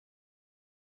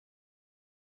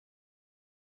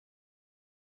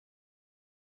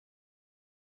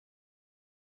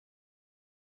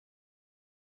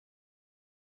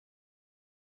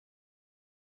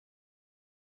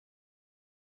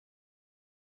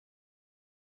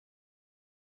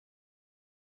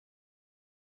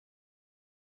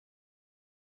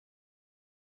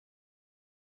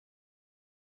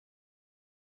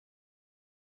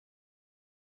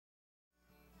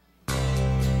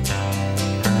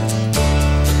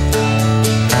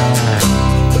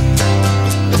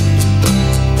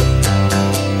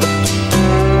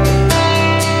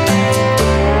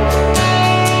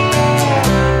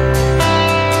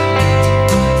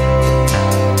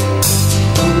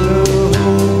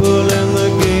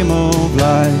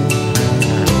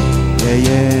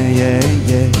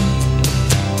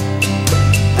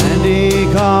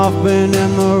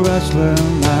little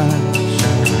nights.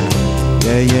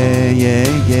 Yeah, yeah, yeah,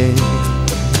 yeah.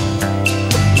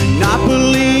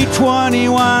 Monopoly,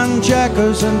 21,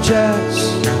 checkers and chess.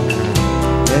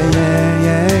 Yeah, yeah,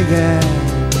 yeah, yeah.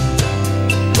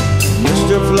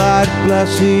 Mr. Flight,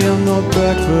 bless you, no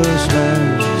breakfast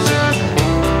mess.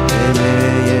 Yeah,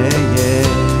 yeah, yeah, yeah.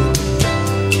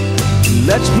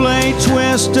 Let's play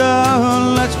Twister,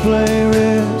 let's play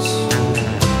Risk.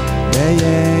 Yeah,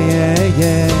 yeah, yeah,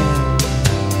 yeah.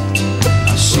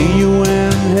 I'll see you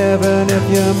in heaven if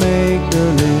you make the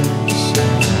list.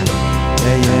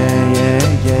 Yeah, yeah, yeah,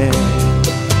 yeah.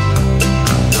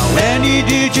 Now, Andy,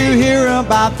 did you hear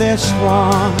about this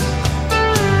one?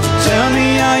 Tell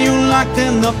me, are you locked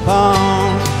in the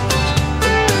pond?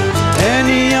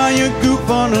 Andy, are you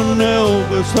goofing on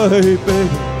Elvis? Hey,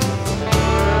 baby,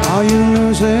 are you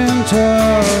losing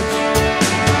touch?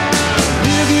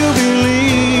 If you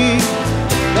believe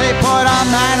they put a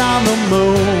man on the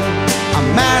moon, a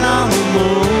man on the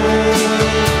moon.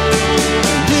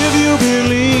 If you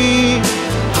believe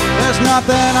there's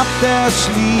nothing up their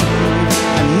sleeve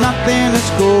and nothing is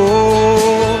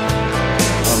gold,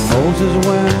 Moses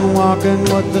went walking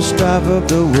with the staff of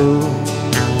the wood.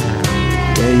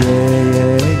 Yeah, yeah,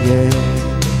 yeah, yeah.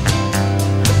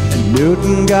 And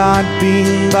Newton got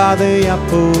beaten by the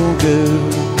apple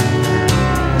good.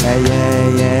 Yeah, yeah,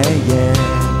 yeah, yeah.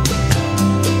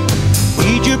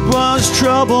 Egypt was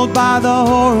troubled by the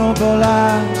horrible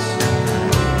eyes.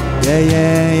 Yeah,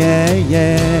 yeah, yeah,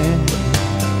 yeah.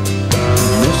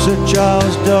 Mr.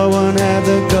 Charles Darwin had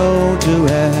to go to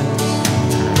hell.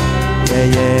 Yeah,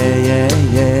 yeah, yeah,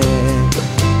 yeah.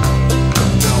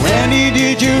 Now, Andy,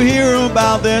 did you hear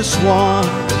about this one?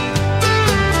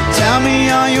 Tell me,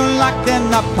 are you locked in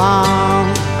the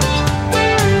pond?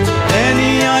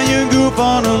 Andy, are you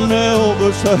goofing on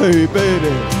Elvis? Hey,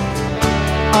 baby,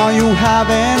 are you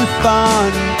having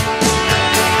fun?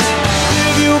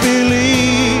 If you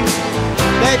believe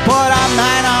they put a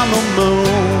man on the moon,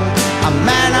 a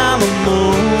man on the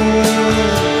moon.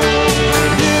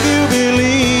 If you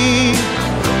believe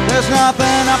there's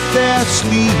nothing up their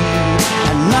sleeve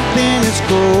and nothing is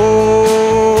gold.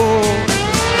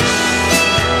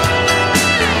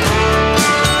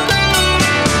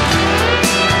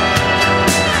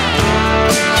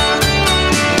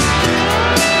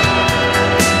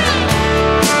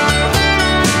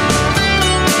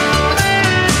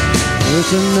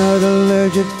 Here's another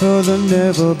legend for the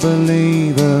never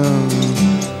believer.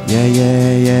 Yeah,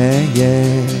 yeah, yeah,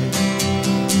 yeah.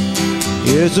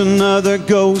 Here's another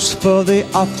ghost for the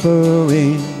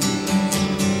offering.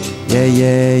 Yeah,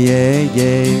 yeah, yeah,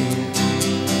 yeah.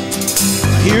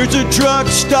 Here's a truck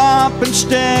stop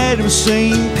instead of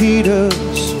St.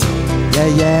 Peter's. Yeah,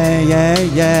 yeah, yeah,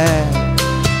 yeah.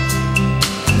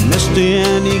 Mr.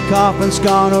 Andy Kaufman's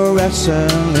gonna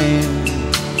wrestle in.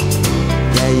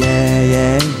 Yeah, yeah,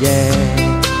 yeah, yeah.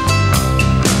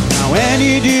 Now,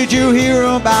 Andy, did you hear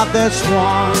about this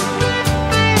one?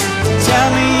 Tell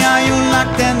me, are you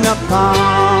locked in the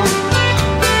pond?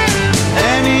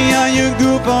 Andy, are you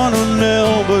goofing on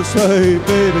Elvis? Hey,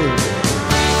 baby,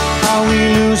 are we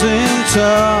losing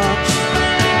touch?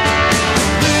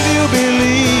 If you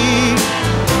believe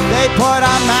they put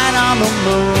a man on the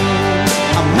moon,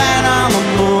 a man on the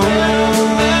moon.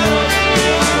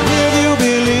 If you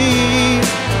believe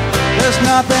there's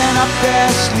nothing up their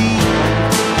sleeve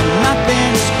and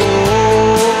nothing's gold.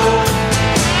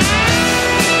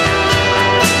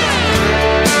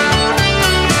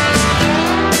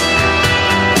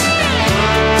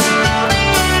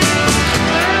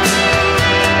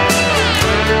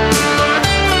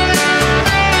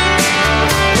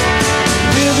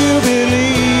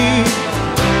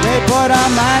 Put a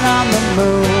man on the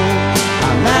moon,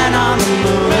 a man on the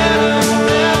moon.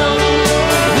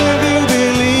 If you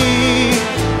believe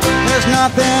there's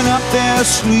nothing up their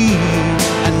sleeve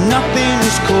and nothing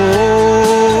is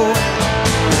cold.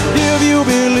 If you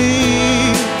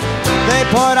believe they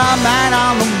put a man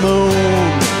on the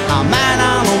moon, a man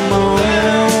on the moon.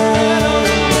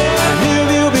 And if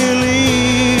you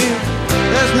believe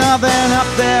there's nothing up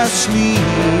their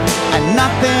sleeve and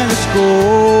nothing is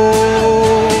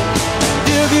gold.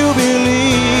 If you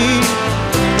believe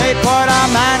they put a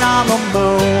man on the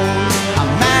moon, a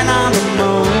man on the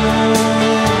moon.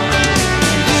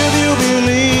 If you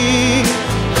believe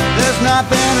there's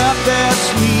nothing up their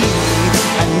sleeve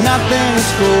and nothing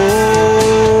is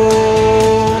gold.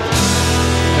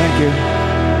 Thank you.